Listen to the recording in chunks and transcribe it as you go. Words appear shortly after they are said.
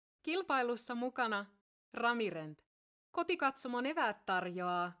Kilpailussa mukana Ramirent. Kotikatsomon eväät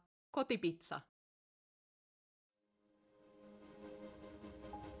tarjoaa Kotipizza.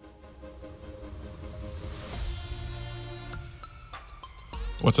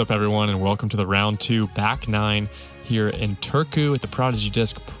 What's up, everyone, and welcome to the Round 2 Back 9 here in Turku at the Prodigy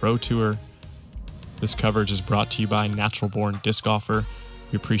Disc Pro Tour. This coverage is brought to you by Natural Born Disc Golfer.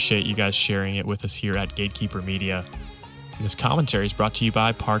 We appreciate you guys sharing it with us here at Gatekeeper Media. And this commentary is brought to you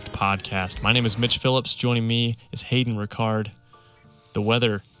by Parked Podcast. My name is Mitch Phillips. Joining me is Hayden Riccard. The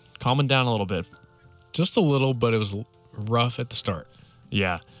weather calming down a little bit. Just a little, but it was rough at the start.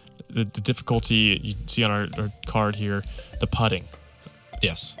 Yeah. The difficulty you see on our card here, the putting.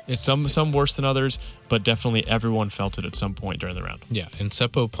 Yes. Some worse than others, but definitely everyone felt it at some point during the round. Yeah, and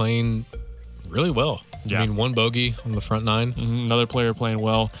Seppo playing really well. Yeah. I mean, one bogey on the front nine. Another player playing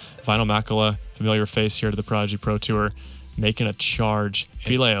well. Vinyl Makala, familiar face here to the Prodigy Pro Tour, making a charge.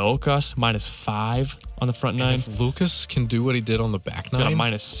 Phillips -5 on the front nine. If Luukas can do what he did on the back nine. Got a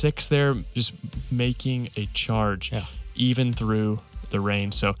 -6 there, just making a charge even through the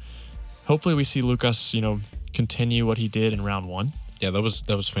rain. So hopefully we see Luukas, continue what he did in round 1. Yeah, that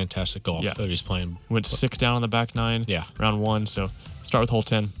was fantastic golf that he's playing. Went 6 down on the back nine. Yeah. Round 1. So start with hole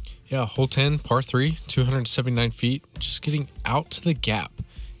 10. Yeah, hole 10, par 3, 279 feet. Just getting out to the gap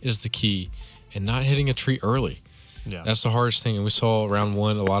is the key, and not hitting a tree early. Yeah. That's the hardest thing. And we saw round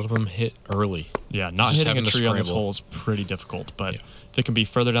 1, a lot of them hit early. Yeah, not hitting a tree on this hole is pretty difficult, but if it can be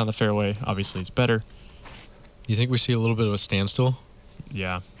further down the fairway, obviously it's better. You think we see a little bit of a standstill?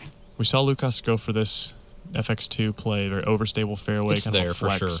 Yeah. We saw Luukas go for this FX2 play, very overstable fairway. It's kind of there a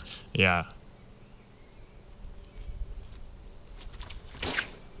flex. for sure. Yeah.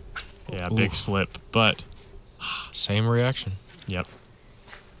 Yeah, big slip, but same reaction. Yep.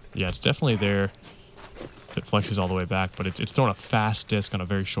 Yeah, it's definitely there. It flexes all the way back, but it's throwing a fast disc on a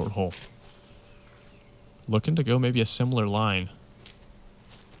very short hole. Looking to go maybe a similar line.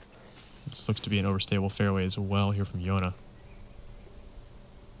 This looks to be an overstable fairway as well here from Joona.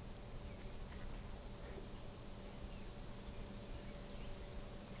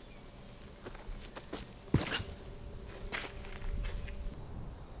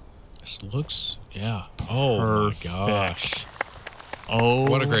 This looks, oh my gosh. Oh,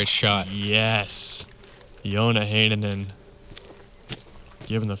 what a great shot. Yes. Joona Heinänen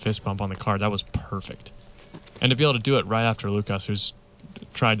giving the fist bump on the card. That was perfect. And to be able to do it right after Luukas, who's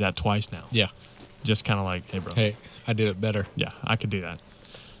tried that twice now. Yeah. Just kind of like, hey, bro. Hey, I did it better. Yeah, I could do that.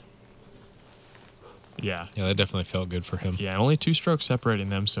 Yeah. Yeah, that definitely felt good for him. Yeah, and only 2 strokes separating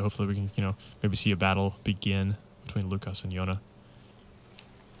them, so hopefully we can, maybe see a battle begin between Luukas and Joona.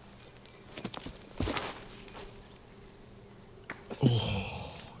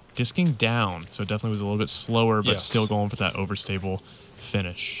 Oh, disking down, so it definitely was a little bit slower, but still going for that overstable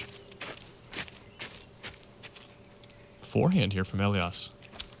finish. Forehand here from Elias.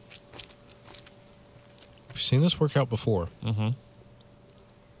 We've seen this work out before.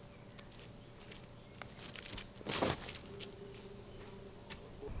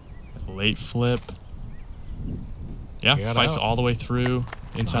 Late flip. Yeah, fights all the way through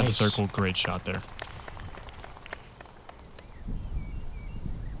inside the circle. Great shot there.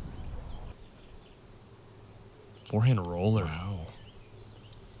 Forehand roller. Wow.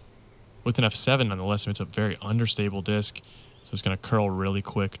 With an F7, nonetheless, it's a very understable disc, so it's going to curl really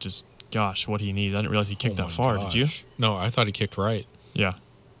quick. Just, gosh, what he needs. I didn't realize he kicked that far. Did you? No, I thought he kicked right. Yeah.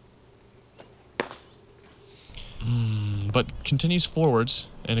 But continues forwards,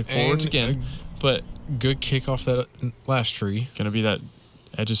 and forwards again. But good kick off that last tree. Going to be that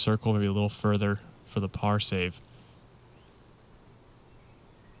edge of circle, maybe a little further for the par save.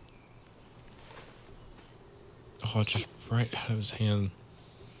 Oh, just right out of his hand.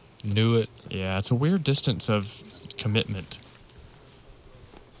 Knew it. Yeah, it's a weird distance of commitment.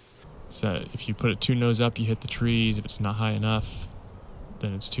 So if you put it too nose up, you hit the trees. If it's not high enough,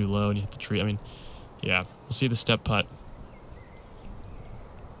 then it's too low and you hit the tree. I mean, yeah, we'll see the step putt.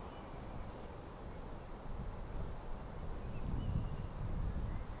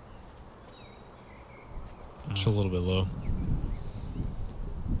 Just a little bit low.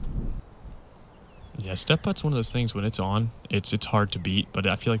 Yeah, step putt's one of those things when it's on, it's hard to beat, but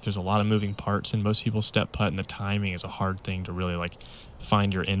I feel like there's a lot of moving parts in most people's step putt, and the timing is a hard thing to really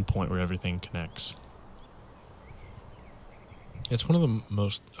find your end point where everything connects. It's one of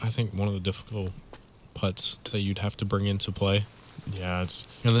the difficult putts that you'd have to bring into play. Yeah, it's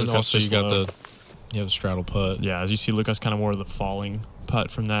and then Luukas also you got low. the straddle putt. Yeah, as you see, Luukas kind of more of the falling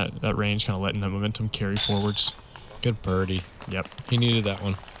putt from that range, kind of letting that momentum carry forwards. Good birdie. Yep, he needed that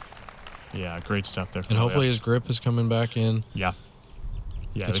one. Yeah, great stuff there. And hopefully his grip is coming back in. Yeah.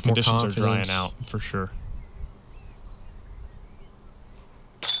 Yeah, It's the more conditions are drying confidence. out for sure.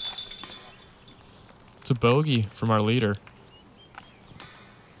 It's a bogey from our leader.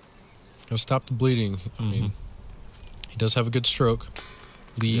 Gotta stop the bleeding. I mean, he does have a good stroke.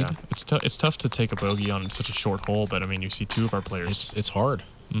 Lead. Yeah, it's tough to take a bogey on such a short hole, but I mean, you see two of our players. It's hard.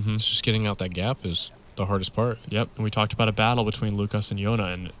 It's just getting out that gap is the hardest part. Yep, and we talked about a battle between Luukas and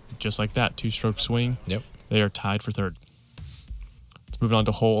Joona, and just like that, two-stroke swing. Yep. They are tied for third. Let's move on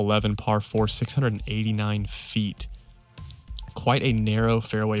to hole 11, par 4, 689 feet. Quite a narrow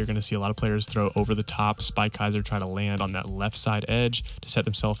fairway. You're going to see a lot of players throw over the top. Spike Kaiser try to land on that left side edge to set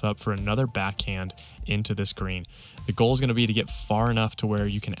themselves up for another backhand into this green. The goal is going to be to get far enough to where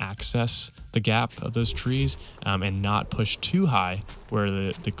you can access the gap of those trees and not push too high where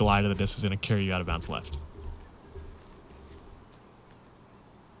the glide of the disc is going to carry you out of bounds left.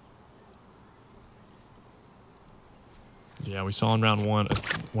 Yeah, we saw in round one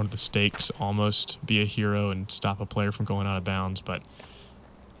of the stakes almost be a hero and stop a player from going out of bounds, but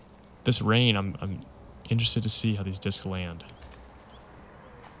this rain, I'm interested to see how these discs land.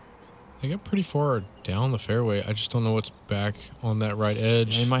 They get pretty far down the fairway. I just don't know what's back on that right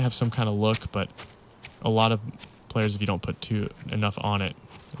edge. They might have some kind of look, but a lot of players, if you don't put enough on it,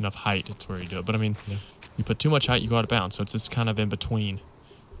 enough height, it's where you do it. But I mean, you put too much height, you go out of bounds, so it's just kind of in between.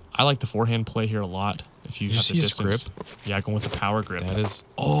 I like the forehand play here a lot. If you have the distance, grip? Yeah, going with the power grip. That is.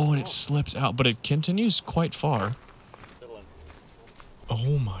 Oh, and it slips out, but it continues quite far.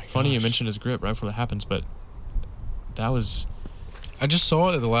 Oh my. Funny you gosh. mentioned his grip right before that happens, but that was. I just saw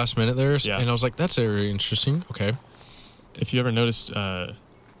it at the last minute there, Yeah. and I was like, "That's very interesting." Okay. If you ever noticed,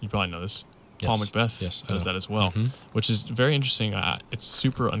 you probably know this. Paul Yes. Macbeth Yes, I does know. that as well, which is very interesting. It's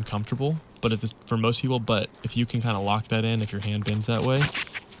super uncomfortable, but for most people, but if you can kind of lock that in, if your hand bends that way,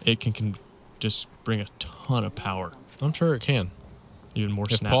 it can just bring a ton of power. I'm sure it can. Even more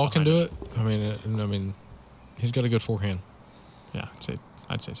If snap Paul can behind do it, I mean, he's got a good forehand. Yeah,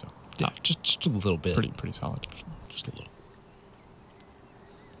 I'd say so. Yeah, just a little bit. Pretty solid. Just a little.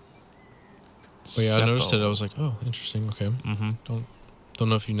 But yeah, I noticed it. I was like, oh, interesting. Okay. Don't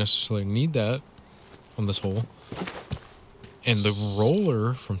know if you necessarily need that on this hole. And the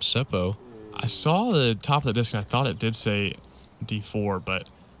roller from Seppo. I saw the top of the disc and I thought it did say D4, but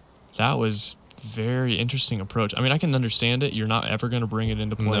that was very interesting approach. I mean, I can understand it. You're not ever going to bring it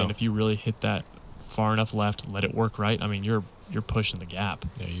into play, No. and if you really hit that far enough left, let it work right. I mean, you're pushing the gap.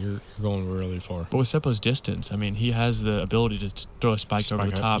 Yeah, you're going really far. But with Seppo's distance, I mean, he has the ability to throw a spike over the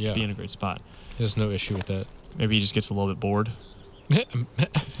Spike up, top, yeah. be in a great spot. There's no issue with that. Maybe he just gets a little bit bored.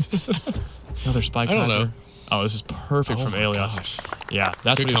 Another spike I don't Kaiser. know. Oh, this is perfect Oh from my Elias. gosh. Yeah,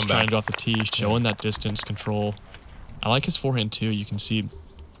 that's Good what he was comeback. trying to do off the tee, showing that distance control. I like his forehand too. You can see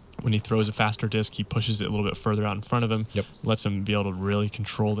when he throws a faster disc, he pushes it a little bit further out in front of him. Yep. Lets him be able to really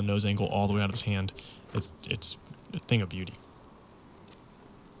control the nose angle all the way out of his hand. It's a thing of beauty.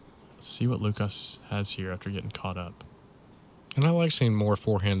 Let's see what Luukas has here after getting caught up. And I like seeing more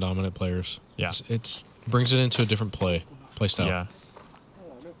forehand dominant players. Yeah. It's brings it into a different play style. Yeah.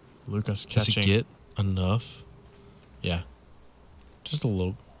 Luukas Does he catching. get enough? Yeah. Just a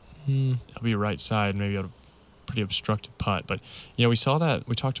little. He'll be right side, maybe a pretty obstructed putt. But, you know, we saw that,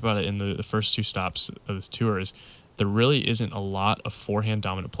 we talked about it in the first two stops of this tour, is there really isn't a lot of forehand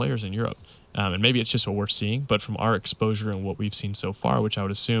dominant players in Europe. And maybe it's just what we're seeing, but from our exposure and what we've seen so far, which I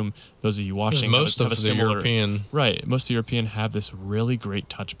would assume those of you watching Most have of a the similar, European. right? Most of the European have this really great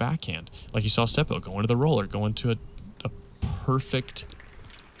touch backhand, like you saw Seppo going to the roller, going to a perfect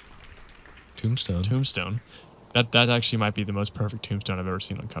tombstone. That actually might be the most perfect tombstone I've ever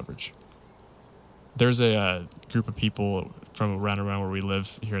seen on coverage. There's a group of people from around where we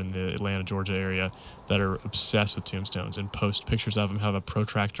live here in the Atlanta, Georgia area that are obsessed with tombstones and post pictures of them, have a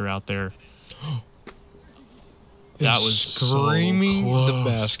protractor out there. That was screaming so the close.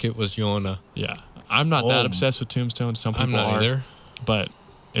 basket was Joona. Yeah. I'm not that obsessed with tombstones. Some people I'm not are, either. but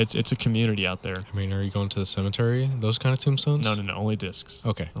it's a community out there. I mean, are you going to the cemetery? Those kind of tombstones? No, only discs.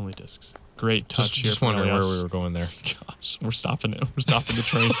 Okay. Only discs. Great touch here. Just from wondering where Elias. we were going there. Gosh, we're stopping it. We're stopping the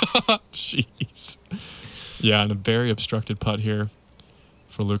train. Jeez. Yeah, and a very obstructed putt here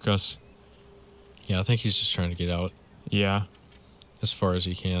for Luukas. Yeah, I think he's just trying to get out Yeah. as far as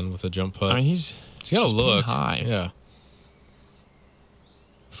he can with a jump putt. I mean, he's got to putting look high. Yeah.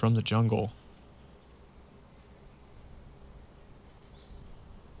 From the jungle.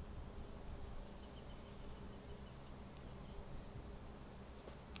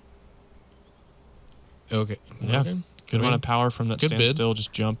 Okay. Yeah. Okay. Good amount of power from that good bid. standstill.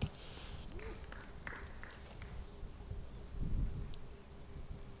 Just jump.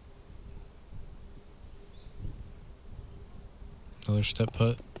 Another another step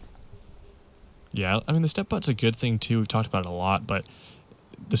putt. Yeah, I mean, the step putt's a good thing, too. We've talked about it a lot, but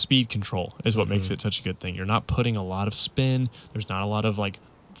the speed control is what makes it such a good thing. You're not putting a lot of spin. There's not a lot of, like,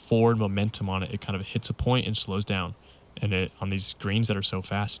 forward momentum on it. It kind of hits a point and slows down. And on these greens that are so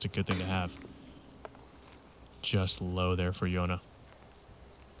fast, it's a good thing to have. Just low there for Joona.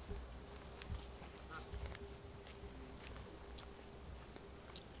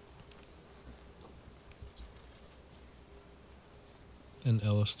 And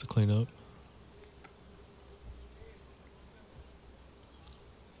Ellis to clean up.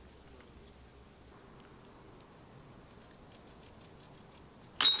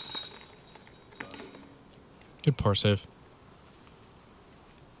 Good par save.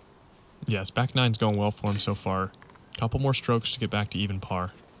 Yes, back nine's going well for him so far. Couple more strokes to get back to even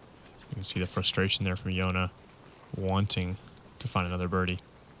par. You can see the frustration there from Joona, wanting to find another birdie.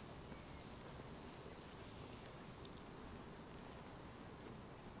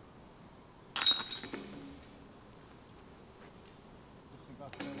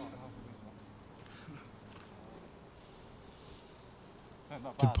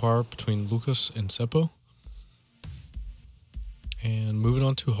 Good par between Luukas and Seppo. And moving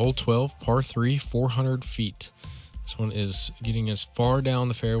on to hole 12, par 3, 400 feet. This one is getting as far down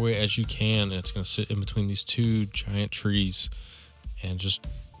the fairway as you can, and it's going to sit in between these two giant trees. And just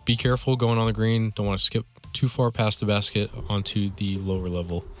be careful going on the green. Don't want to skip too far past the basket onto the lower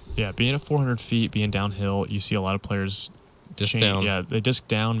level. Yeah, being at 400 feet, being downhill, you see a lot of players disc down. Yeah, they disc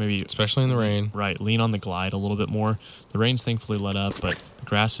down, maybe. Especially in the rain. Right, lean on the glide a little bit more. The rain's thankfully let up, but the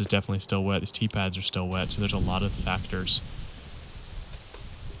grass is definitely still wet. These tee pads are still wet, so there's a lot of factors.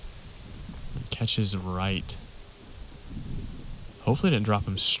 Catches right. Hopefully it didn't drop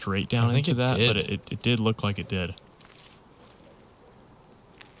him straight down into that, but it did look like it did.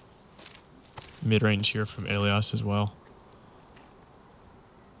 Mid-range here from Elias as well.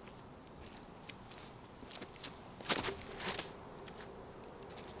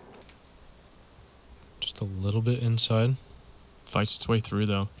 Just a little bit inside. Fights its way through,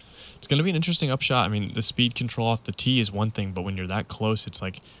 though. It's going to be an interesting upshot. I mean, the speed control off the tee is one thing, but when you're that close, it's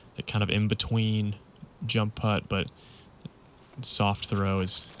like it kind of in between jump putt, but soft throw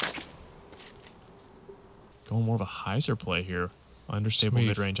is going more of a hyzer play here. Understable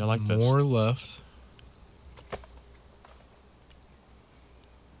mid-range. I like this. More left.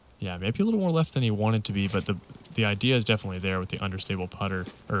 Yeah, maybe a little more left than he wanted to be, but the idea is definitely there with the understable putter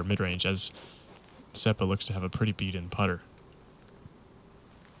or mid-range, as Seppo looks to have a pretty beat-in putter.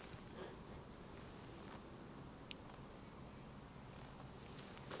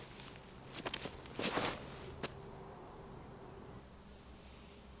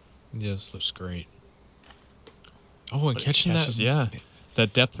 Yeah, this looks great. Oh, and catching that. Yeah,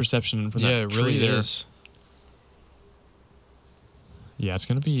 that depth perception from that tree there. Is. Yeah, it's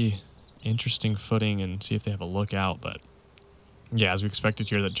going to be interesting footing and see if they have a look out. But, yeah, as we expected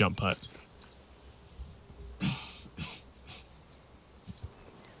here, that jump putt.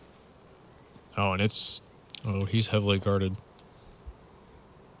 Oh, and it's... Oh, he's heavily guarded.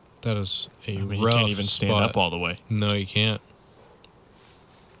 That is a rough you can't even stand spot. up all the way. No, you can't.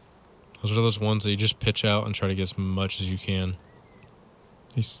 Those are those ones that you just pitch out and try to get as much as you can.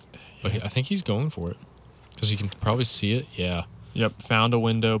 But I think he's going for it. Because he can probably see it. Yeah. Yep. Found a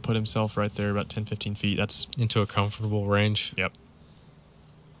window, put himself right there about 10, 15 feet. That's into a comfortable range. Yep.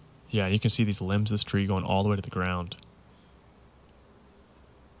 Yeah, and you can see these limbs of this tree going all the way to the ground.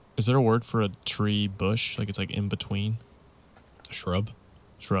 Is there a word for a tree bush? Like it's like in between? A shrub?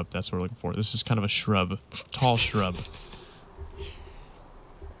 Shrub, that's what we're looking for. This is kind of a shrub. Tall shrub.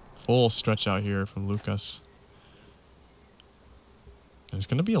 Full stretch out here from Luukas. And it's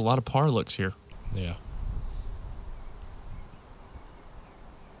going to be a lot of par looks here. Yeah.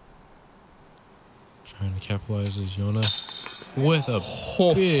 Trying to capitalize as Joona with a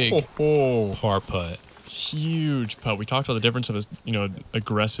big par putt. Huge putt. We talked about the difference of his,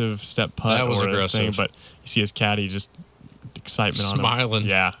 aggressive step putt. That was aggressive. Thing, but you see his caddy just excitement on him. Smiling.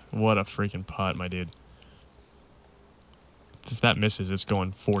 Yeah. What a freaking putt, my dude. If that misses, it's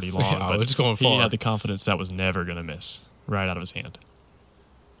going 40 long. Yeah, but it's going far. He had the confidence that was never going to miss right out of his hand.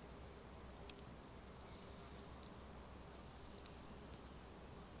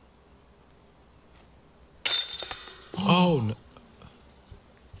 Oh, no.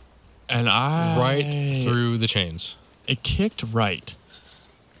 And right through the chains. It kicked right.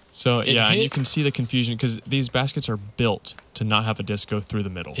 So, and you can see the confusion because these baskets are built to not have a disc go through the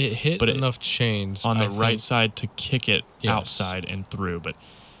middle. It hit enough chains on the right side to kick it outside and through. But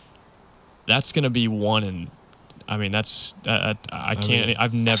that's going to be one. And I mean,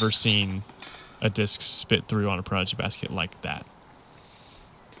 I've never seen a disc spit through on a Prodigy basket like that.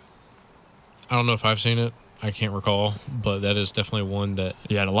 I don't know if I've seen it. I can't recall, but that is definitely one that.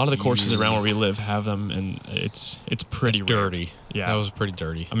 Yeah, and a lot of the courses around where we live have them, and it's pretty dirty. Yeah, that was pretty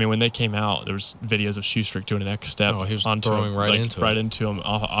dirty. I mean, when they came out, there was videos of Shoestrick doing an X step. Oh, he was onto throwing him, right like, into right him. into him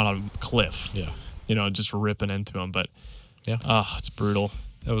on a cliff. Yeah, you know, just ripping into him. But yeah, it's brutal.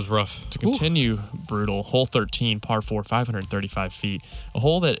 That was rough. To continue brutal, hole 13, par 4, 535 feet. A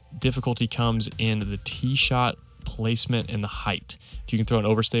hole that difficulty comes in the tee shot placement and the height. If you can throw an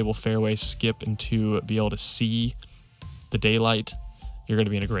overstable fairway skip and to be able to see the daylight, you're going to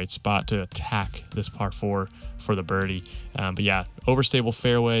be in a great spot to attack this par 4 for the birdie. But yeah, overstable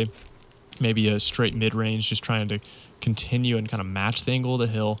fairway, maybe a straight mid-range, just trying to continue and kind of match the angle of the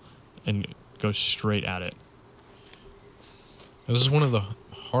hill and go straight at it. This is one of the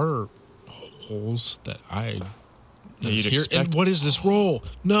harder holes that you'd hear. expect. And what is this roll?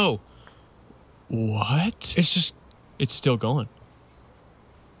 No. What? It's still going.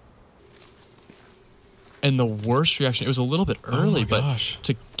 And the worst reaction, it was a little bit early, but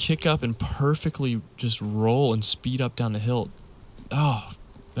to kick up and perfectly just roll and speed up down the hill,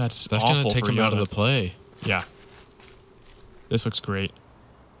 that's awful going to take him out of the play. Yeah. This looks great.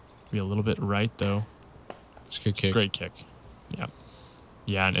 Be a little bit right, though. It's a good kick. Great kick. Yeah.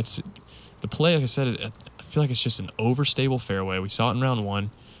 Yeah, and it's the play, like I said, I feel like it's just an overstable fairway. We saw it in round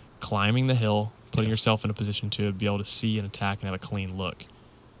 1, climbing the hill, putting yourself in a position to be able to see and attack and have a clean look.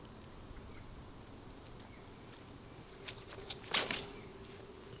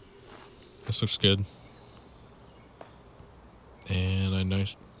 This looks good. And a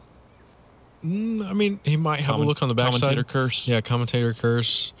nice... I mean, he might have a look on the backside. Commentator curse. Yeah, commentator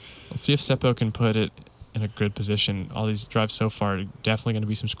curse. Let's see if Seppo can put it in a good position. All these drives so far are definitely going to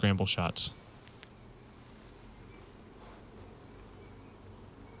be some scramble shots.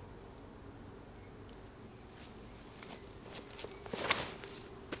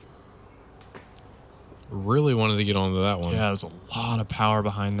 Really wanted to get onto that one. Yeah, there's a lot of power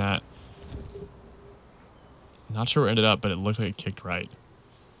behind that. Not sure where it ended up, but it looked like it kicked right.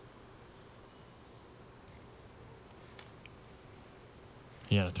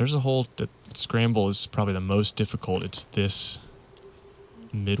 Yeah, if there's a hole that scramble is probably the most difficult, it's this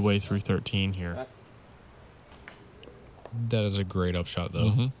midway through 13 here. That is a great upshot,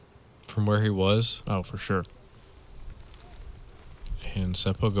 though. From where he was. Oh, for sure. And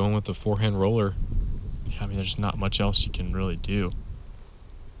Seppo going with the forehand roller. Yeah, I mean, there's not much else you can really do.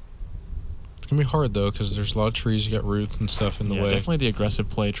 It's going to be hard, though, because there's a lot of trees. You got roots and stuff in the way. Definitely the aggressive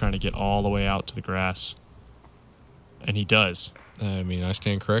play, trying to get all the way out to the grass. And he does. I mean, I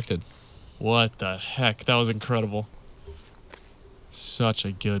stand corrected. What the heck? That was incredible. Such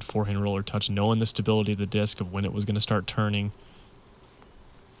a good forehand roller touch, knowing the stability of the disc of when it was going to start turning.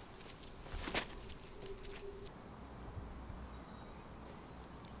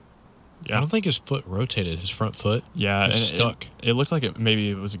 Yeah. I don't think his foot rotated, his front foot. Yeah, and stuck. It looked like maybe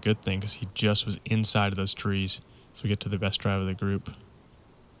it was a good thing because he just was inside of those trees. So we get to the best drive of the group.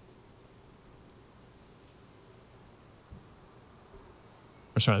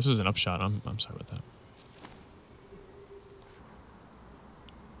 Or sorry, this was an upshot. I'm sorry about that.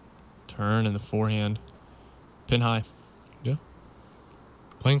 Turn and the forehand. Pin high. Yeah.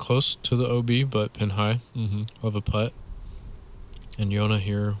 Playing close to the OB, but pin high. Love a putt. And Joona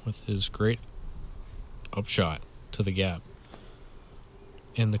here with his great upshot to the gap.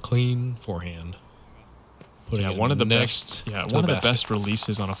 And the clean forehand. One of the best. Yeah, one of the best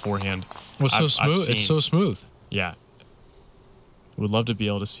releases on a forehand. Well, it's so smooth. It's so smooth. Yeah. Would love to be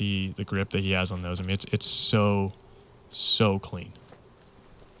able to see the grip that he has on those. I mean, it's so clean.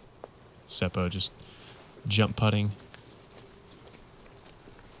 Seppo just jump putting.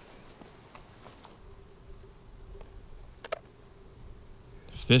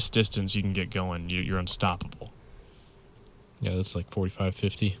 If this distance you can get going, you're unstoppable. Yeah, that's like 45,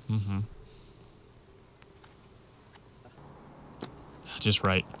 50. Just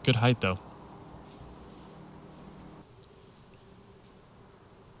right. Good height, though.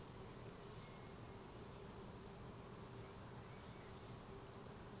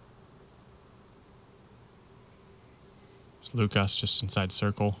 Luukas just inside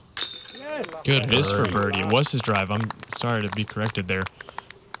circle. Good. It is for birdie. It was his drive. I'm sorry to be corrected there.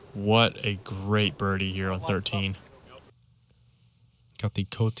 What a great birdie here on 13. Got the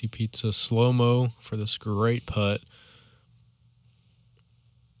Coti Pizza slow-mo for this great putt.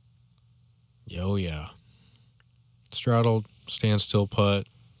 Oh, yeah. Straddled, standstill putt,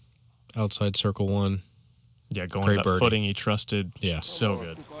 outside circle one. Yeah, going that footing he trusted. Yeah. So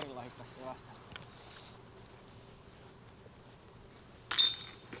good.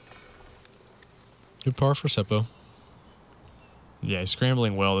 Good par for Seppo. Yeah, he's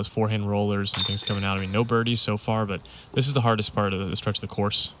scrambling well. Those forehand rollers and things coming out. I mean, no birdies so far, but this is the hardest part of the stretch of the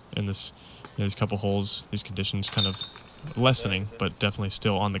course. In this, these couple holes, these conditions kind of lessening, but definitely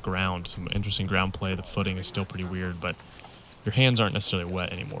still on the ground. Some interesting ground play. The footing is still pretty weird, but your hands aren't necessarily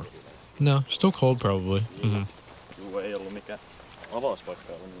wet anymore. No, still cold probably. Mm-hmm. Ei ollut mikään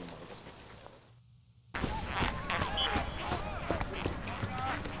avauspaikka ollut niin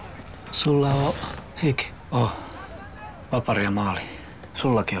Sulla on hiki? Vapari ja maali.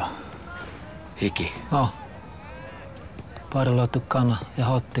 Sullakin on hiki? Pariloitu kana ja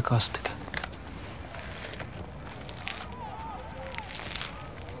hotti kastike.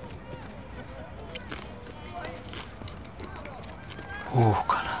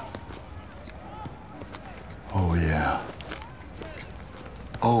 Huuhkana. Oh yeah.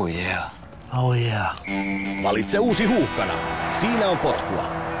 Oh yeah. Oh yeah. Valitse uusi huuhkana. Siinä on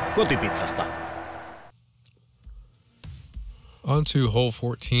potkua. Kotipizzasta. On to hole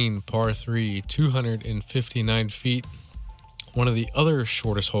 14, par 3, 259 feet. One of the other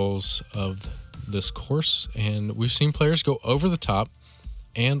shortest holes of this course, and we've seen players go over the top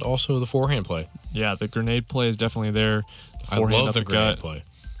and also the forehand play. Yeah, the grenade play is definitely there. The I forehand love up the grenade gut. play.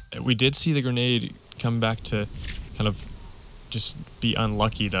 We did see the grenade come back to kind of just be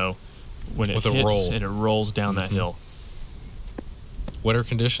unlucky, though, when it With a hits roll. and it rolls down that hill. Wetter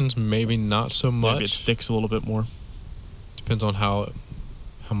conditions, maybe not so much. Maybe it sticks a little bit more. Depends on how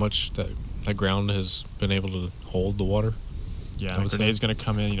much that ground has been able to hold the water. Yeah, I the would say. grenade's going to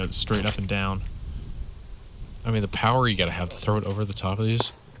come in, straight up and down. I mean, the power you got to have to throw it over the top of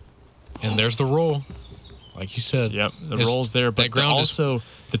these. And there's the roll. Like you said. Yep, the roll's there, but that ground also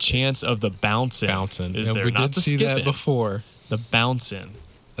the chance of the bouncing is And there. we Not did the see that skipping, before. the bouncing.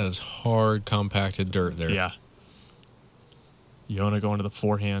 That is hard, compacted dirt there. Yeah. Joona going to the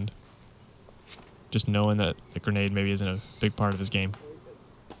forehand. Just knowing that the grenade maybe isn't a big part of his game.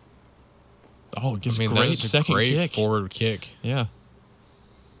 Oh, it gets that great is a second great kick. forward kick. Yeah.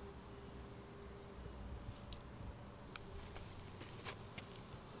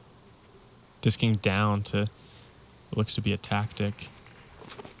 Disking down to what looks to be a tactic.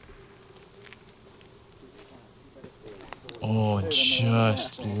 Oh, and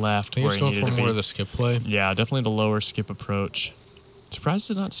just left I think where he's he going needed for to more be. of the skip play. Yeah, definitely the lower skip approach. Surprised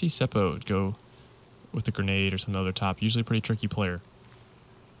to not see Seppo go with the grenade or some other top. Usually a pretty tricky player.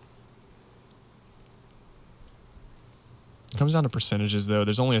 It comes down to percentages, though.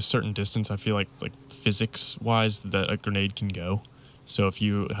 There's only a certain distance, I feel like physics-wise, that a grenade can go. So if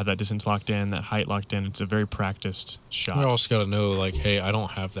you have that distance locked in, that height locked in, it's a very practiced shot. You also got to know, like, hey, I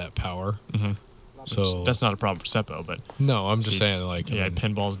don't have that power. Mm-hmm. So that's not a problem for Seppo, but no, I'm just saying, like, yeah,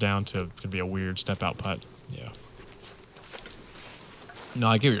 pinballs down to could be a weird step-out putt. Yeah. No,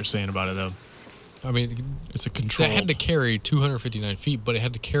 I get what you're saying about it, though. I mean, It's a control. that had to carry 259 feet, but it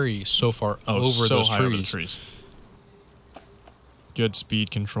had to carry so far over so those high over the trees. trees. Good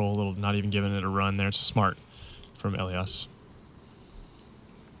speed control, not even giving it a run there. It's smart from Elias.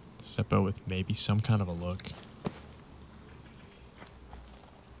 Seppo with maybe some kind of a look.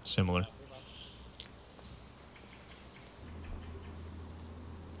 Similar.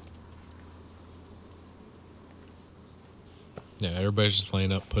 Yeah, everybody's just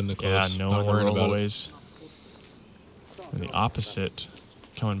laying up, putting the Yeah, close. knowing not the worried about it. rollaways. And the opposite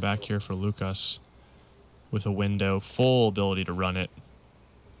coming back here for Luukas with a window, full ability to run it.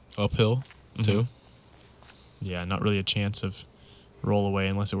 Uphill, too. Yeah, not really a chance of roll away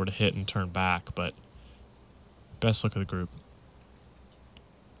unless it were to hit and turn back, but best look of the group.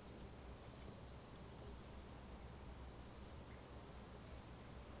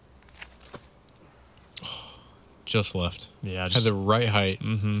 Just left. Yeah, Had just the right height.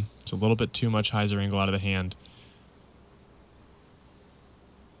 It's a little bit too much hyzer angle out of the hand.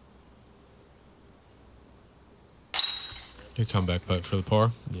 Good comeback putt for the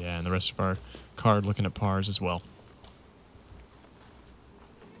par. Yeah, and the rest of our card looking at pars as well.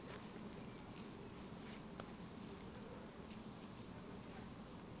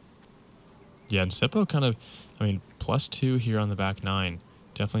 Yeah, and Seppo kind of, +2 here on the back nine.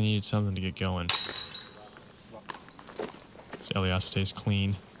 Definitely needed something to get going. So Elias stays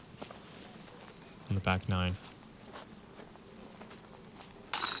clean on the back nine.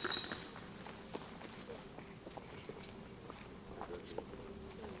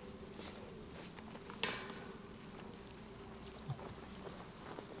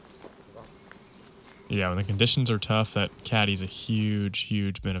 Yeah, when the conditions are tough, that caddy's a huge,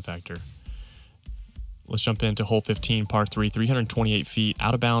 huge benefactor. Let's jump into hole 15, par 3, 328 feet,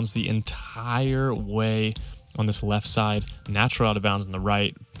 out of bounds the entire way on this left side, natural out of bounds on the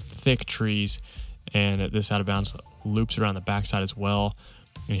right, thick trees, and this out of bounds loops around the backside as well.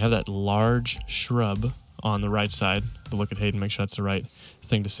 And you have that large shrub on the right side. But look at Hayden, make sure that's the right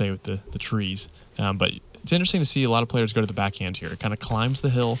thing to say with the trees. But it's interesting to see a lot of players go to the backhand here. It kind of climbs the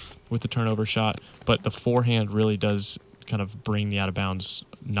hill with the turnover shot, but the forehand really does kind of bring the out of bounds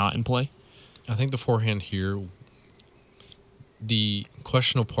not in play. I think the forehand here, the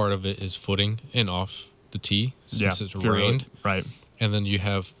questionable part of it is footing and off the tee since it's rained. Right. And then you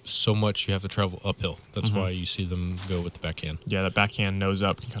have so much you have to travel uphill. That's why you see them go with the backhand. Yeah, that backhand nose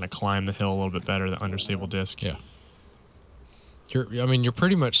up can kind of climb the hill a little bit better, the understable disc. Yeah. You're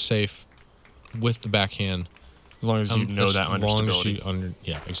pretty much safe with the backhand. As long as you know that understability.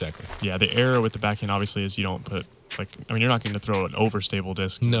 Yeah, exactly. Yeah, the error with the backhand obviously is you don't put, you're not going to throw an overstable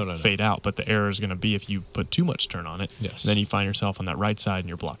disc no. fade out, but the error is going to be if you put too much turn on it. Yes. Then you find yourself on that right side and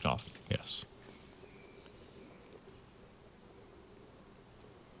you're blocked off. Yes.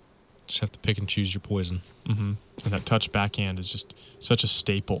 Just have to pick and choose your poison. And that touch backhand is just such a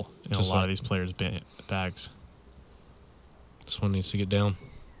staple in a lot of these players' bags. This one needs to get down.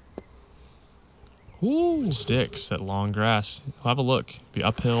 Ooh. It sticks, that long grass. We'll have a look. Be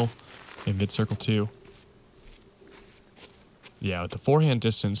uphill in mid-circle 2. Yeah, with the forehand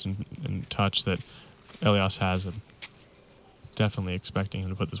distance and touch that Elias has, I'm definitely expecting him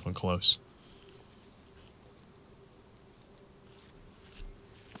to put this one close.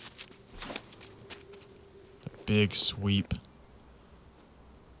 A big sweep.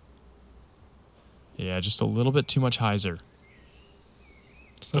 Yeah, just a little bit too much hyzer.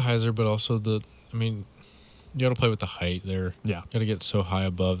 It's the hyzer, but also you got to play with the height there. Yeah. You got to get so high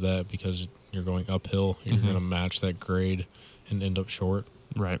above that because you're going uphill. You're going to match that grade and end up short.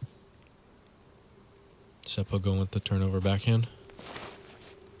 Right. Seppo going with the turnover backhand.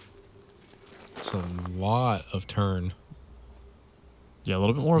 It's a lot of turn. Yeah, a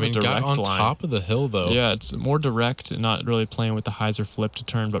little bit more of a direct got on line. top of the hill, though. Yeah, it's more direct, not really playing with the hyzer flip to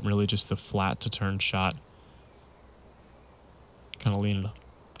turn, but really just the flat to turn shot. Kind of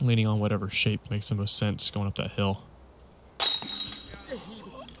leaning on whatever shape makes the most sense going up that hill.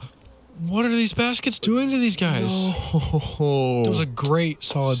 What are these baskets doing to these guys? Oh, That was a great,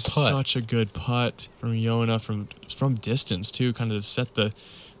 solid putt. Such a good putt from Joona from distance, too, kind of to set the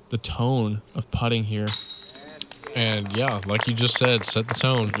tone of putting here. And, yeah, like you just said, set the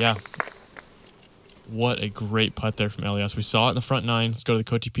tone. Yeah. What a great putt there from Elias. We saw it in the front 9. Let's go to the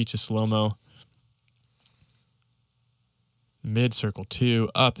Koti Pizza slow-mo. Mid-circle 2,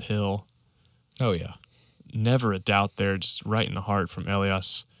 uphill. Oh, yeah. Never a doubt there, just right in the heart from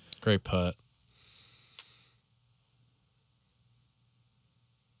Elias. Great putt.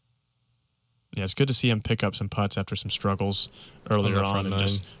 Yeah, it's good to see him pick up some putts after some struggles earlier on and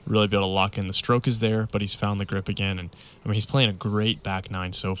just really be able to lock in. The stroke is there, but he's found the grip again. And he's playing a great back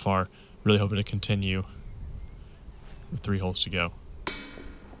 9 so far. Really hoping to continue with 3 holes to go.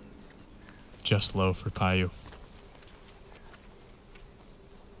 Just low for Paju.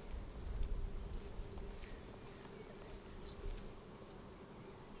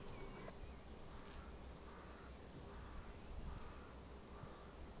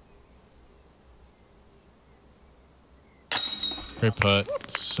 Great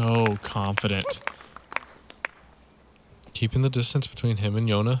putt. So confident. Keeping the distance between him and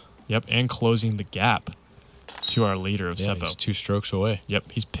Joona. Yep, and closing the gap to our leader of Seppo. He's 2 strokes away.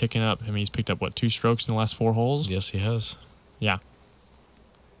 Yep, he's picking up. He's picked up, 2 strokes in the last 4 holes? Yes, he has. Yeah.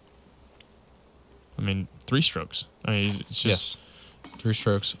 3 strokes. It's just... Yes. 3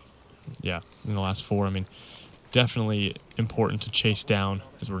 strokes. Yeah, in the last 4. Definitely important to chase down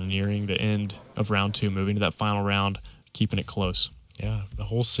as we're nearing the end of round 2, moving to that final round, keeping it close. Yeah, the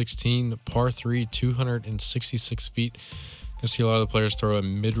hole 16, par 3, 266 feet. You can see a lot of the players throw a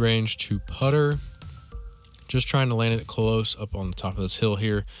mid-range to putter. Just trying to land it close up on the top of this hill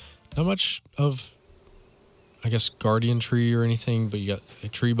here. Not much of, guardian tree or anything, but you got a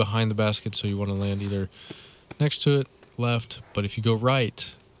tree behind the basket, so you want to land either next to it, left. But if you go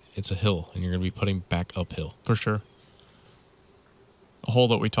right, it's a hill, and you're going to be putting back uphill. For sure. A hole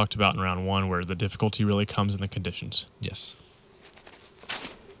that we talked about in round 1 where the difficulty really comes in the conditions. Yes.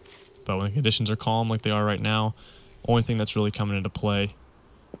 But when the conditions are calm like they are right now, only thing that's really coming into play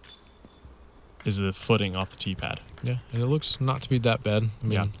is the footing off the tee pad. Yeah, and it looks not to be that bad.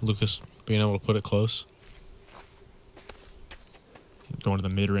 Luukas being able to put it close. Going to the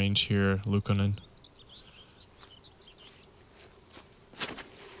mid-range here, Luukkonen.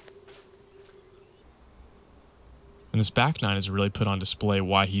 And this back 9 has really put on display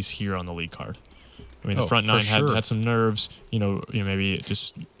why he's here on the lead card. The front 9 had some nerves, maybe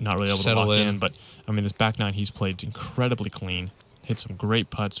just not really able to lock in. But, this back 9, he's played incredibly clean, hit some great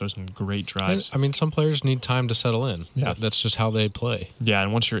putts, throw some great drives. I mean, some players need time to settle in. Yeah. That's just how they play. Yeah,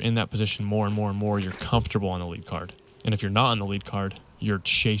 and once you're in that position more and more and more, you're comfortable on the lead card. And if you're not on the lead card, you're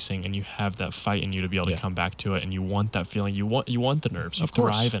chasing and you have that fight in you to be able to come back to it, and you want that feeling. You want the nerves. You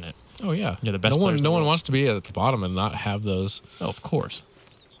thrive in it. Oh, yeah. Yeah, the best players. No one wants to be at the bottom and not have those. Oh, of course.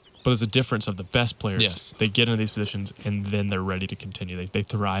 But there's a difference of the best players. Yes. They get into these positions, and then they're ready to continue. They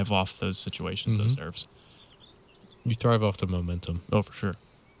thrive off those situations, those nerves. You thrive off the momentum. Oh, for sure.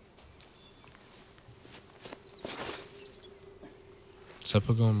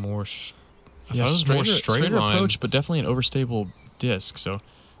 Seppo going more... I Yeah, thought it was more straight line. approach, but definitely an overstable disc. So,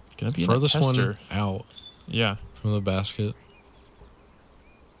 going to be furthest in that tester. one out. Yeah. From the basket.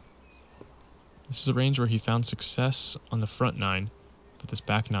 This is a range where he found success on the front 9, but this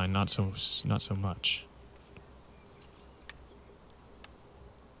back 9 not so much.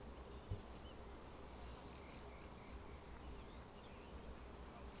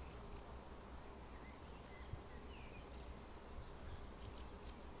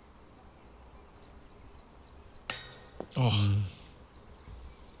 Oh.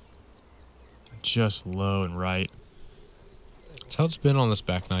 Just low and right. That's how it's been on this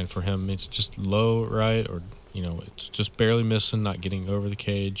back 9 for him. It's just low right, or, it's just barely missing, not getting over the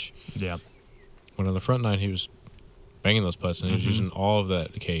cage. Yeah. When on the front 9, he was banging those putts, and he was using all of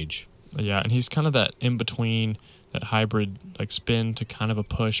that cage. Yeah, and he's kind of that in-between, that hybrid spin to kind of a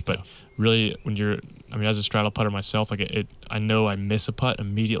push, but really when as a straddle putter myself, I know I miss a putt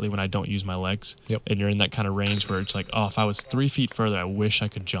immediately when I don't use my legs. Yep. And you're in that kind of range where it's if I was 3 feet further, I wish I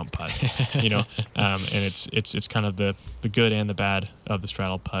could jump putt, and it's kind of the good and the bad of the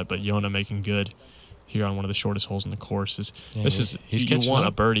straddle putt, but Joona making good here on one of the shortest holes in the course. He's you want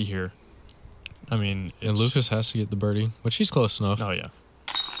a birdie here. I mean, and Luukas has to get the birdie, which he's close enough. Oh, yeah.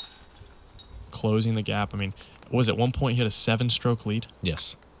 Closing the gap. I mean, at one point he had a 7-stroke lead?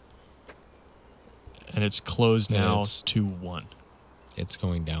 Yes. And it's closed now 2-1. It's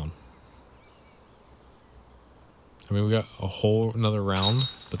going down. I mean, we got another round,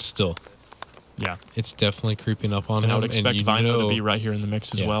 but still. Yeah. It's definitely creeping up on him. I would expect Vino to be right here in the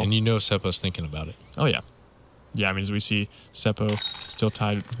mix as well. And Seppo's thinking about it. Oh, yeah. Yeah, I mean, as we see, Seppo still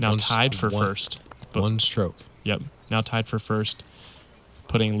tied for first. But, 1 stroke. Yep. Now tied for first,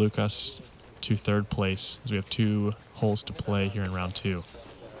 putting Luukas to 3rd place as we have 2 holes to play here in round 2.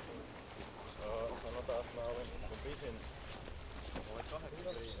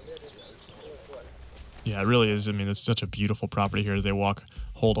 Yeah, it really is. I mean, it's such a beautiful property here as they walk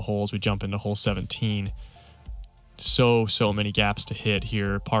hole to hole as we jump into hole 17. So many gaps to hit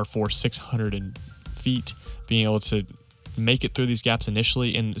here. Par 4, 600 feet, being able to make it through these gaps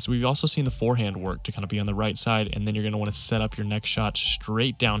initially. And so we've also seen the forehand work to kind of be on the right side, and then you're going to want to set up your next shot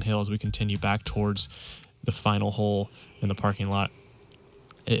straight downhill as we continue back towards the final hole in the parking lot.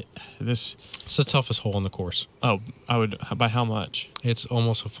 It's the toughest hole on the course. Oh, by how much? It's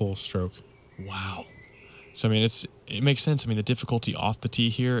almost a full stroke. Wow. So, I mean, it makes sense. I mean, the difficulty off the tee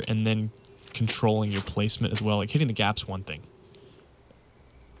here, and then controlling your placement as well. Hitting the gap's one thing.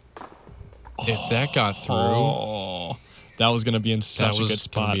 If that got through... That was going to be in such a good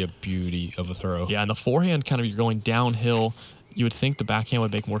spot. That was going to be a beauty of a throw. Yeah, and the forehand you're going downhill. You would think the backhand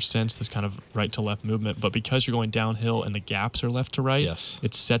would make more sense, this kind of right to left movement, but because you're going downhill and the gaps are left to right,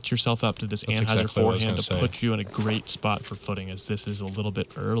 it sets yourself up to this Anheuser forehand to put you in a great spot for footing, as this is a little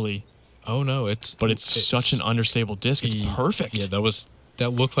bit early. Oh no, it's such an understable disc. It's perfect. Yeah, that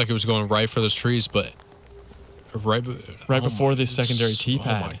looked like it was going right for those trees, but right before the secondary tee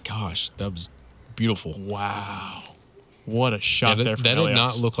pad. Oh my gosh, that was beautiful. Wow. What a shot there from That Elias. did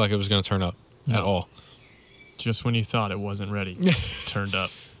not look like it was going to turn up at all. Just when you thought it wasn't ready, turned up.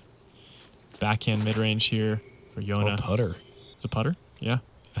 Backhand mid-range here for Joona. Putter. It's a putter? Yeah.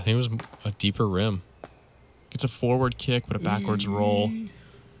 I think it was a deeper rim. It's a forward kick, but a backwards roll. He'll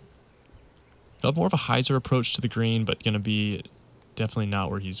have more of a hyzer approach to the green, but going to be definitely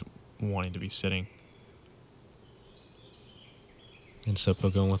not where he's wanting to be sitting. And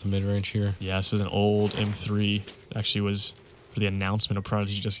Seppo going with a mid-range here. Yeah, this is an old M3. Actually was for the announcement of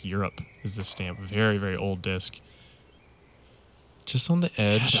Prodigy Disc Europe is this stamp. Very, very old disc. Just on the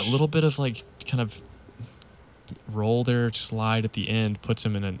edge. Yeah, a little bit of kind of roll there, slide at the end, puts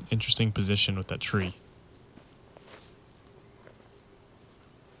him in an interesting position with that tree.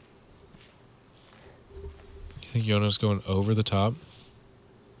 You think Joona's going over the top?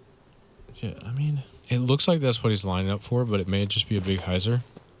 Yeah, I mean... It looks like that's what he's lining up for, but it may just be a big hyzer.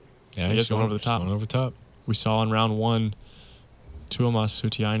 Yeah, he's going over the top. Going over the top. We saw in round 1, Tuomas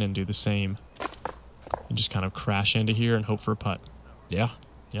Hytiainen do the same. And just kind of crash into here and hope for a putt. Yeah.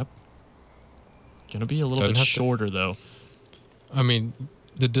 Yep. Gonna be a little bit shorter, though. I mean,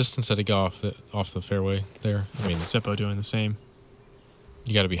 the distance that he got off the fairway there. I mean, Seppo doing the same.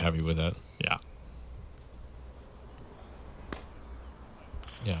 You got to be happy with that. Yeah.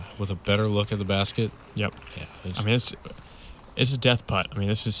 Yeah, with a better look at the basket. Yep. Yeah. I mean, it's a death putt. I mean,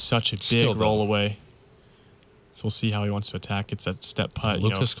 this is such a Still, big roll though. away. So we'll see how he wants to attack. It's that step putt.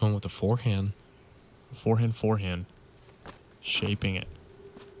 Luukas going with the forehand. Forehand. Shaping it.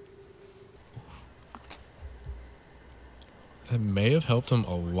 That may have helped him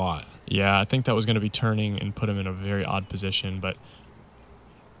a lot. Yeah, I think that was going to be turning and put him in a very odd position, but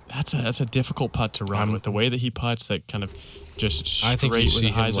that's a difficult putt to run with the way that he putts. That kind of just straight I think you with see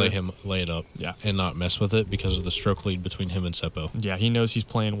the him lay it up, Yeah. and not mess with it because of the stroke lead between him and Seppo. Yeah, he knows he's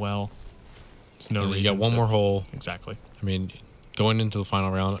playing well. There's no And reason. you got one more hole. Exactly. I mean, going into the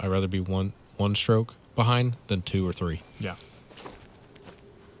final round, I'd rather be one stroke behind than 2 or 3. Yeah.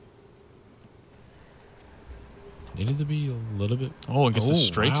 Needed to be a little bit. Oh, and gets a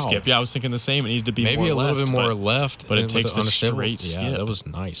straight wow. skip. Yeah, I was thinking the same. It needed to be maybe more a little left, bit more left, but it and takes with the unstable- straight Yeah, skip. that was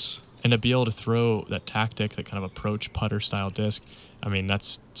nice. And to be able to throw that tactic, that kind of approach putter style disc, I mean,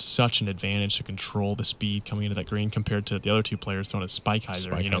 that's such an advantage to control the speed coming into that green compared to the other two players throwing a spike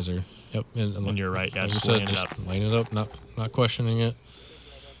hyzer. Yep. And you're right. Yeah, like just I said, laying it up. laying it up, not questioning it.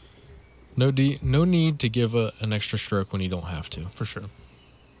 No need to give an extra stroke when you don't have to. For sure.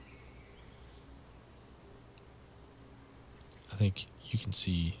 I think you can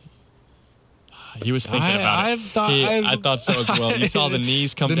see. He was thinking about it. I thought so as well. You saw the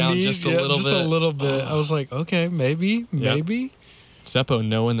knees come down just a little bit. Just a little bit. I was like, okay, maybe. Seppo,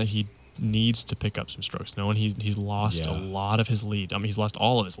 knowing that he needs to pick up some strokes, knowing he's lost a lot of his lead. I mean, he's lost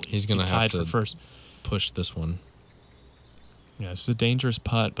all of his lead. He's gonna have tied to for first. Push this one. Yeah, this is a dangerous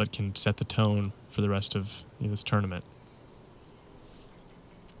putt, but can set the tone for the rest of this tournament.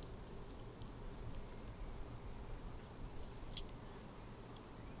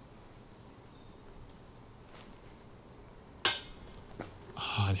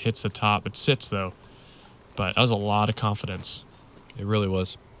 Oh, it hits the top. It sits, though. But that was a lot of confidence. It really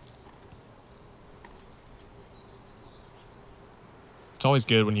was. It's always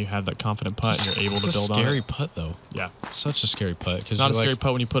good when you have that confident putt and you're able to build on it. It's a scary putt, though. Yeah. Such a scary putt. It's not a scary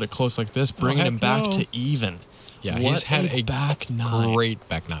putt when you put it close like this, bringing him back to even. Yeah, What he's had a back nine. great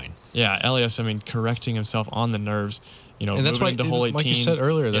back 9. Yeah, Elias, I mean, correcting himself on the nerves. And that's why, into hole 18. like you said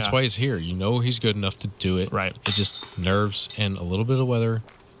earlier, that's why he's here. You know he's good enough to do it. Right. It just nerves and a little bit of weather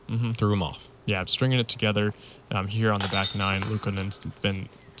threw him off. Yeah, stringing it together here on the back 9. Luukkonen's been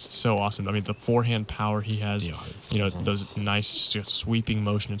so awesome. I mean, the forehand power he has, those nice just sweeping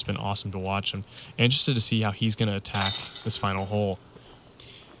motion. It's been awesome to watch him. And interested to see how he's going to attack this final hole.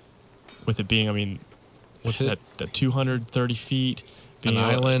 With it being, I mean, that 230 feet. An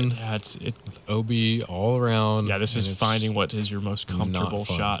island. With OB all around. Yeah, this is finding what is your most comfortable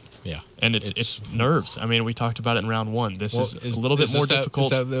shot. Yeah. And it's nerves. I mean, we talked about it in round 1. This is a little bit more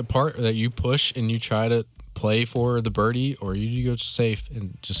difficult. Is that the part that you push and you try to play for the birdie, or you go safe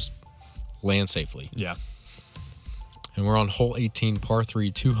and just land safely? Yeah. And we're on hole 18, par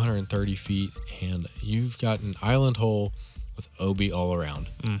 3, 230 feet, and you've got an island hole with OB all around.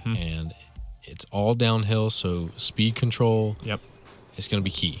 And it's all downhill, so speed control. Yep. It's going to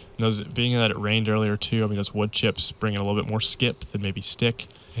be key. Being that it rained earlier too, I mean, those wood chips bringing a little bit more skip than maybe stick.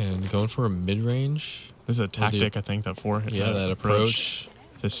 And going for a mid-range. This is a tactic, I think, that approach.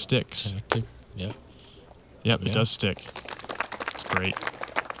 This sticks. Tactic, yeah. Yep, it does stick. It's great.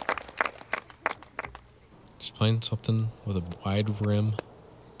 Just playing something with a wide rim,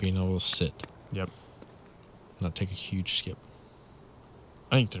 being able to sit. Yep. Not take a huge skip.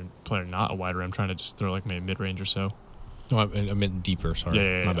 I think they're playing not a wide rim, trying to just throw like maybe mid-range or so. No, I meant deeper, sorry.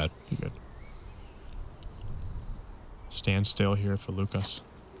 Yeah. My bad. You're good. Stand still here for Luukas.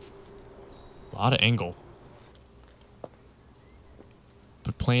 A lot of angle.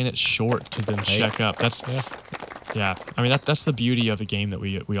 But playing it short to then check up. Yeah. I mean, that's the beauty of the game that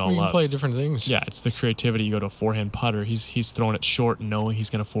we all You love. can play different things. Yeah, it's the creativity. You go to a forehand putter. He's throwing it short, knowing he's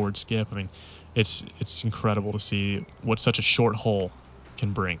going to forward skip. I mean, it's incredible to see what such a short hole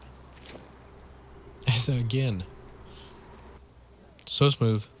can bring. So again, so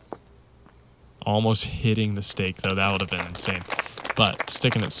smooth. Almost hitting the stake, though. That would have been insane. But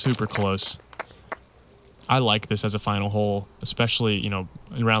sticking it super close. I like this as a final hole, especially,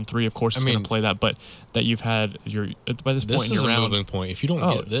 in round 3, of course, it's going to play that. But that you've had by this point in your round. This is a moving point. If you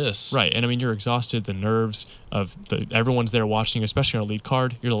don't get this. Right. And I mean, you're exhausted. The nerves of everyone's there watching, especially on a lead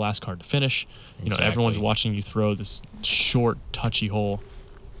card. You're the last card to finish. Exactly. Everyone's watching you throw this short, touchy hole.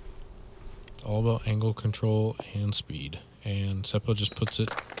 All about angle control and speed. And Seppo just puts it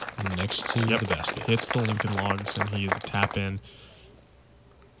next to the basket. Hits the Lincoln Logs, and he's a tap in.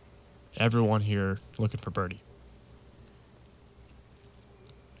 Everyone here looking for birdie.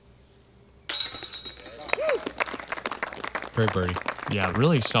 Great birdie. Yeah,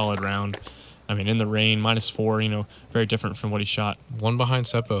 really solid round. I mean, in the rain, -4, you know, very different from what he shot. One behind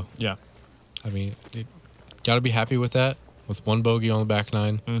Seppo. Yeah. I mean, got to be happy with that, with 1 bogey on the back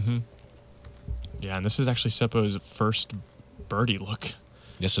 9. Mm-hmm. Yeah, and this is actually Seppo's first birdie look.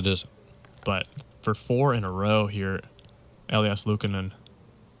 Yes, it is. But for 4 in a row here, Elias Luukkonen.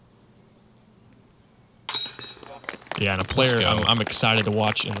 Yeah, and a player I'm excited to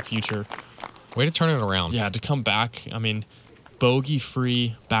watch in the future. Way to turn it around. Yeah, to come back. I mean,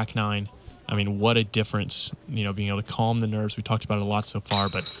 bogey-free back 9. I mean, what a difference, you know, being able to calm the nerves. We talked about it a lot so far,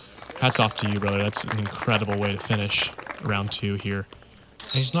 but hats off to you, brother. That's an incredible way to finish round 2 here.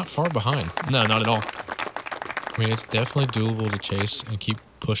 And he's not far behind. No, not at all. I mean, it's definitely doable to chase and keep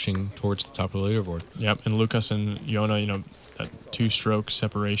pushing towards the top of the leaderboard. Yep, and Luukas and Joona, you know, that 2-stroke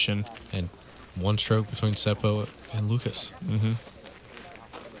separation. And 1 stroke between Seppo and Luukas. Mm-hmm.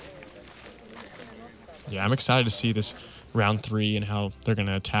 Yeah, I'm excited to see this round 3 and how they're going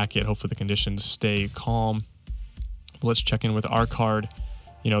to attack it. Hopefully the conditions stay calm. But let's check in with our card.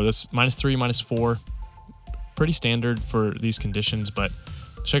 You know, this -3, -4, pretty standard for these conditions, but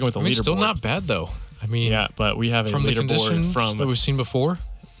check in with the leaderboard. Still not bad, though. I mean, yeah, but we have a from the leaderboard conditions from that we've seen before.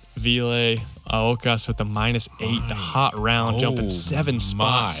 Ville Aokas with the -8, the hot round, jumping 7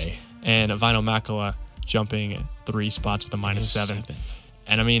 spots. And Vaino Makala jumping 3 spots with a -7.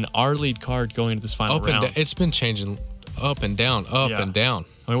 And I mean, our lead card going into this final round. It's been changing up and down, and down.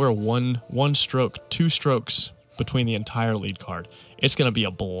 I mean, we're one stroke, 2 strokes between the entire lead card. It's going to be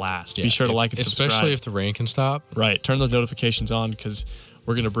a blast. Be sure to like and subscribe. Especially if the rain can stop. Right. Turn those notifications on because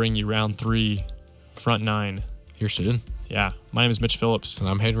we're going to bring you round 3, front 9. Here soon. Yeah. My name is Mitch Phillips. And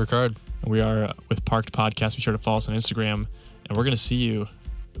I'm Hayden Riccard. And we are with Parked Podcast. Be sure to follow us on Instagram. And we're going to see you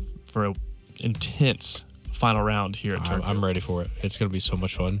for an intense final round here at Turku. I'm ready for it. It's going to be so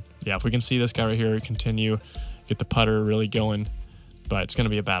much fun. Yeah, if we can see this guy right here continue, get the putter really going, but it's going to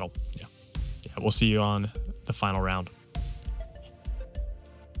be a battle. Yeah, we'll see you on the final round.